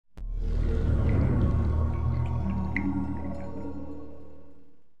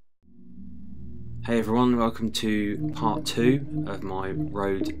Hey everyone, welcome to part 2 of my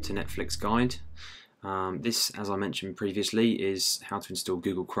Road to Netflix guide. This, as I mentioned previously, is how to install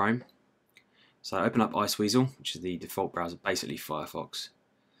Google Chrome. So open up Iceweasel, which is the default browser, basically Firefox.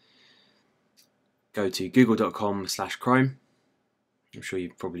 Go to google.com/Chrome. I'm sure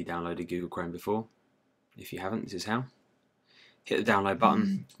you've probably downloaded Google Chrome before. If you haven't, this is how. Hit the download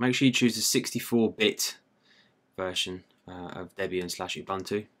button. Make sure you choose the 64-bit version of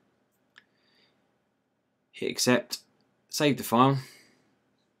Debian/Ubuntu. Hit accept, save the file, and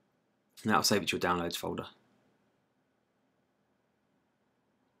that'll save it to your downloads folder.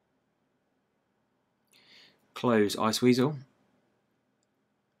 Close Iceweasel,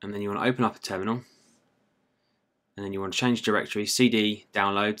 and then you want to open up a terminal, and then you want to change directory, CD,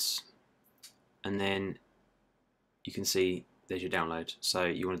 downloads, and then you can see there's your download. So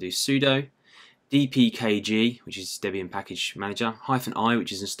you want to do sudo dpkg, which is Debian Package Manager, -i,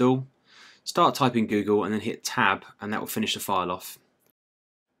 which is install. Start typing Google and then hit tab, and that will finish the file off.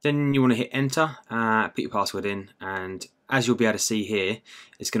 Then you want to hit enter, put your password in, and as you'll be able to see here,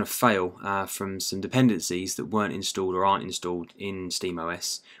 it's going to fail from some dependencies that weren't installed or aren't installed in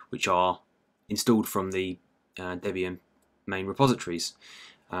SteamOS, which are installed from the Debian main repositories,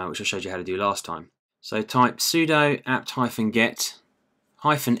 which I showed you how to do last time. So type sudo apt-get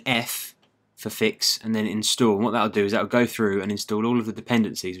 -f for fix, and then install. And what that'll do is that'll go through and install all of the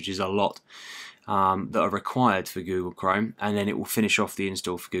dependencies, which is a lot, that are required for Google Chrome, and then it will finish off the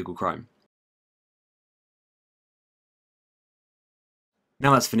install for Google Chrome.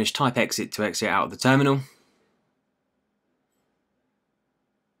 Now that's finished, type exit to exit out of the terminal.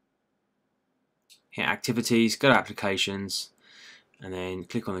 Hit activities, go to applications, and then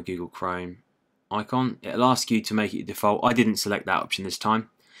click on the Google Chrome icon. It'll ask you to make it default. I didn't select that option this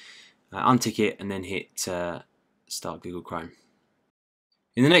time. Untick it and then hit start Google Chrome.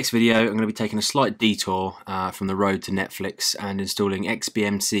 In the next video, I'm going to be taking a slight detour from the road to Netflix and installing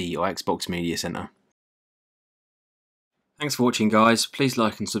XBMC or Xbox Media Center. Thanks for watching, guys. Please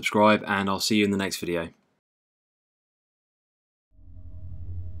like and subscribe, and I'll see you in the next video.